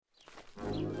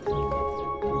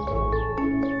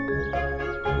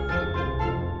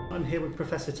here with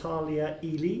Professor Talia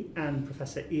Ely and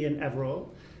Professor Ian Everall,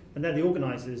 and they're the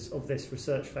organisers of this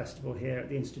research festival here at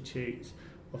the Institute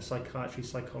of Psychiatry,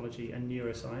 Psychology and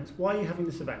Neuroscience. Why are you having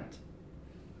this event?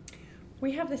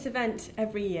 We have this event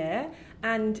every year,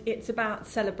 and it's about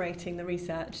celebrating the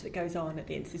research that goes on at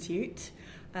the Institute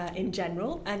in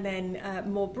general, and then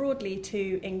more broadly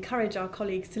to encourage our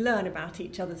colleagues to learn about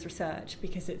each other's research,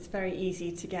 because it's very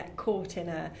easy to get caught in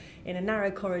a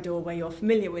narrow corridor where you're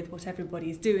familiar with what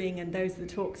everybody's doing, and those are the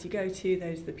talks you go to,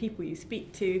 those are the people you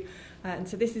speak to, and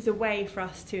so this is a way for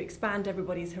us to expand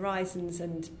everybody's horizons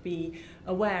and be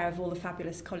aware of all the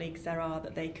fabulous colleagues there are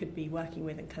that they could be working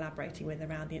with and collaborating with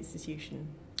around the institution.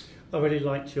 I really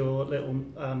liked your little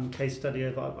case study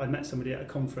of I met somebody at a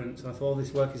conference and I thought,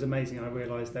 this work is amazing, and I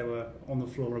realised they were on the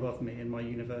floor above me in my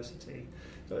university.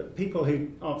 So people who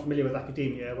aren't familiar with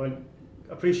academia won't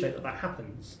appreciate that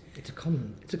happens. It's a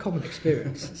common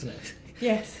experience, isn't it?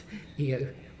 Yes. You go,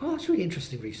 oh, that's really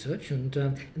interesting research, and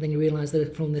then you realise that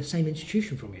it's from the same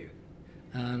institution from you.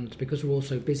 And because we're all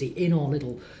so busy in our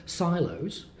little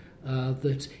silos,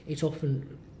 that it's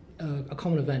often a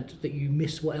common event that you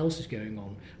miss what else is going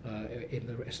on in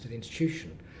the rest of the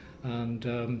institution. And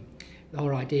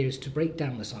our idea is to break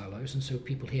down the silos, and so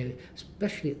people here,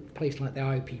 especially at a place like the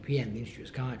IOPPN, the Institute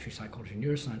of Psychiatry, Psychology and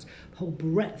Neuroscience, the whole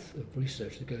breadth of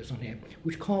research that goes on here,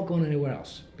 which can't go on anywhere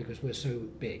else because we're so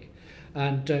big.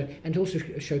 And also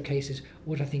showcases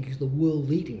what I think is the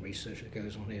world-leading research that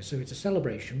goes on here. So it's a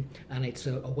celebration, and it's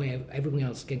a way of everyone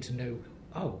else getting to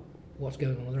know, what's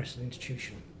going on in the rest of the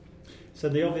institution. So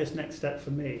the obvious next step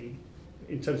for me,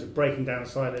 in terms of breaking down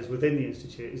silos within the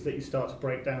Institute, is that you start to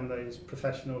break down those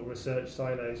professional research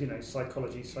silos,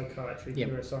 psychology, psychiatry,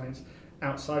 neuroscience,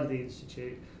 outside of the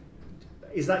Institute.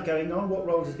 Is that going on? What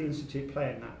role does the Institute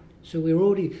play in that? So we're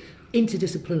already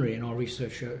interdisciplinary in our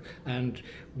research, and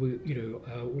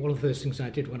one of the first things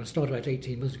I did when I started about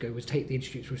 18 months ago was take the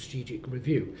Institute through a strategic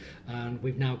review, and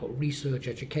we've now got research,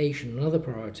 education and other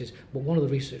priorities, but one of the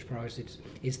research priorities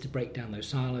is to break down those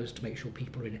silos, to make sure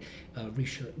people are in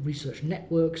research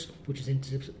networks, which is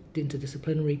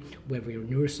interdisciplinary, whether you're a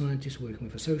neuroscientist working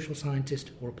with a social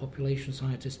scientist or a population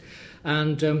scientist.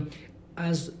 And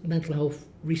as mental health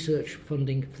research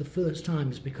funding for the first time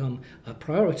has become a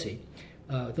priority,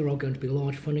 there are going to be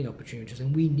large funding opportunities,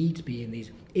 and we need to be in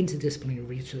these interdisciplinary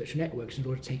research networks in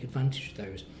order to take advantage of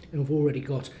those. And we've already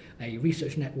got a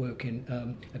research network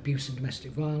in abuse and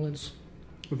domestic violence,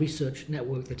 a research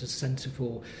network that is a Centre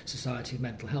for Society and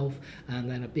Mental Health, and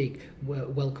then a big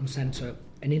Wellcome Centre,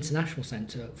 an international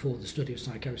centre for the study of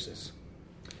psychosis.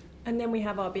 And then we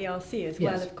have our BRC as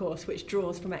well, Yes. of course, which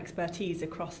draws from expertise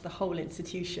across the whole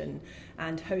institution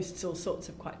and hosts all sorts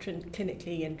of quite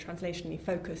clinically and translationally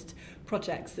focused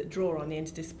projects that draw on the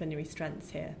interdisciplinary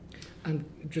strengths here. And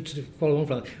just to follow on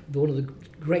from that, one of the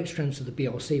great strengths of the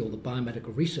BRC, or the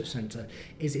Biomedical Research Centre,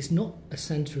 is it's not a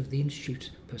centre of the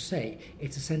Institute per se,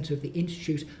 it's a centre of the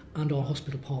Institute and our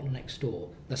hospital partner next door,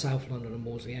 the South London and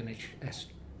Maudsley NHS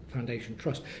Foundation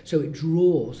Trust. So it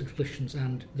draws the clinicians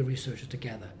and the researchers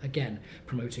together, again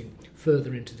promoting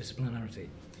further interdisciplinarity.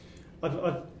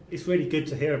 It's really good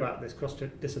to hear about this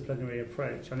cross-disciplinary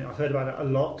approach. I mean, I've heard about it a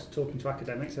lot talking to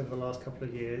academics over the last couple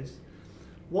of years.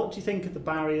 What do you think are the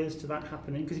barriers to that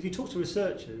happening? Because if you talk to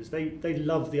researchers, they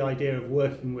love the idea of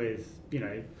working with, if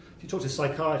you talk to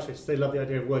psychiatrists, they love the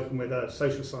idea of working with a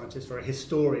social scientist or a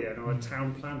historian or a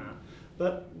town planner.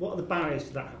 But what are the barriers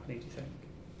to that happening, do you think?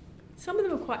 Some of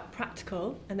them are quite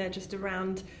practical, and they're just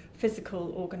around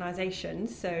physical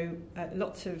organisations. So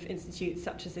lots of institutes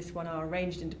such as this one are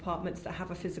arranged in departments that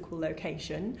have a physical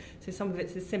location. So some of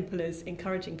it's as simple as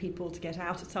encouraging people to get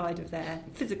outside of their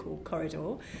physical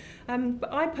corridor.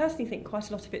 But I personally think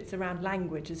quite a lot of it's around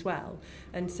language as well.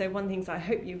 And so one of the things I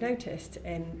hope you've noticed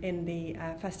in the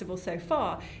festival so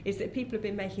far is that people have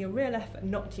been making a real effort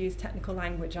not to use technical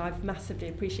language. I've massively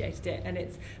appreciated it, and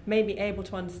it's made me able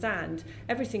to understand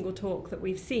every single talk that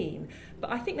we've seen. But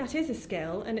I think that is a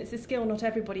skill, and it's a skill not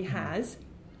everybody has.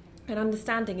 And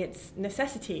understanding its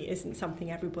necessity isn't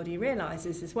something everybody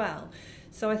realises as well.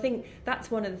 So I think that's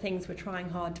one of the things we're trying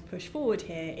hard to push forward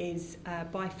here is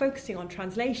by focusing on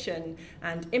translation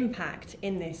and impact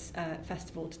in this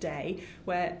festival today,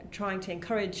 we're trying to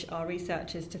encourage our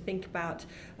researchers to think about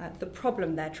the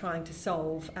problem they're trying to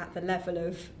solve at the level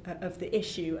of the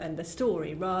issue and the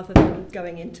story, rather than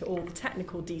going into all the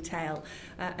technical detail.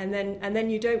 And then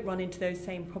you don't run into those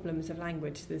same problems of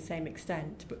language to the same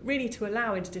extent. But really, to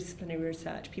allow interdisciplinary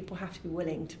research, people have to be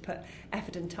willing to put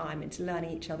effort and time into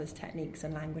learning each other's techniques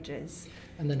and languages.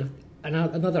 And then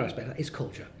another aspect is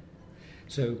culture.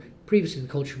 So previously the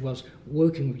culture was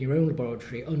working with your own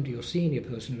laboratory under your senior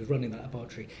person who was running that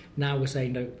laboratory. Now we're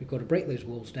saying, no, we've got to break those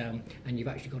walls down, and you've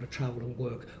actually got to travel and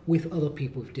work with other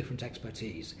people with different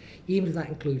expertise, even if that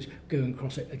includes going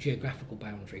across a geographical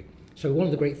boundary. So one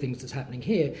of the great things that's happening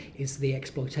here is the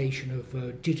exploitation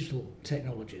of digital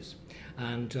technologies,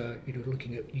 and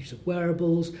looking at use of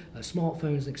wearables,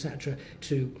 smartphones, etc.,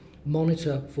 to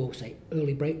monitor for, say,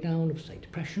 early breakdown of, say,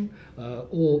 depression,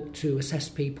 or to assess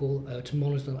people, to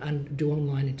monitor them and do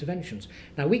online interventions.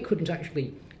 Now, we couldn't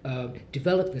actually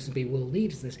develop this and be world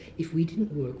leaders in this if we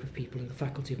didn't work with people in the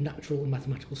Faculty of Natural and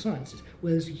Mathematical Sciences,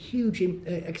 where there's huge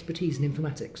expertise in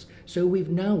informatics. So we've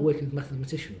now working with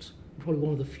mathematicians, probably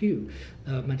one of the few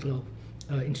mental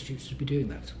health institutes to be doing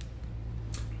that.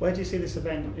 Where do you see this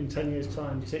event in 10 years'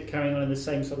 time? Do you see it carrying on in the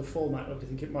same sort of format, or do you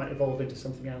think it might evolve into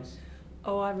something else?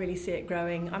 Oh, I really see it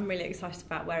growing. I'm really excited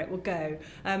about where it will go.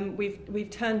 We've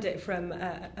turned it from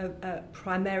a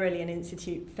primarily an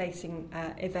institute-facing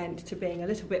event to being a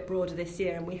little bit broader this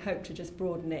year, and we hope to just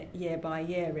broaden it year by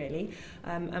year, really.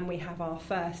 And we have our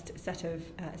first set of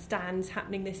stands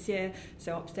happening this year.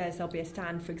 So upstairs there'll be a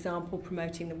stand, for example,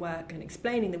 promoting the work and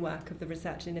explaining the work of the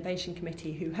Research and Innovation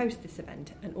Committee, who host this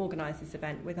event and organise this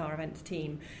event with our events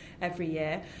team every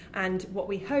year. And what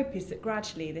we hope is that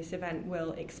gradually this event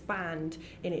will expand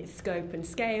in its scope and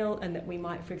scale, and that we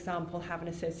might, for example, have an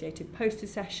associated poster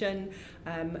session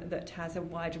that has a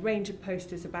wide range of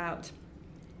posters about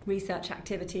research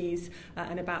activities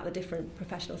and about the different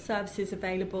professional services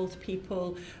available to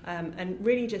people, and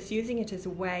really just using it as a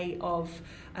way of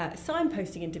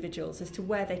signposting individuals as to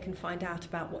where they can find out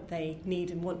about what they need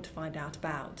and want to find out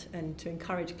about, and to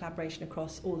encourage collaboration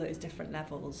across all those different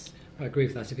levels. I agree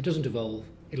with that. If it doesn't evolve,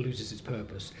 it loses its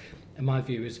purpose. And my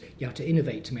view is you have to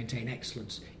innovate to maintain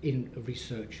excellence in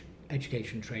research,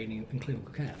 education, training and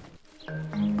clinical care.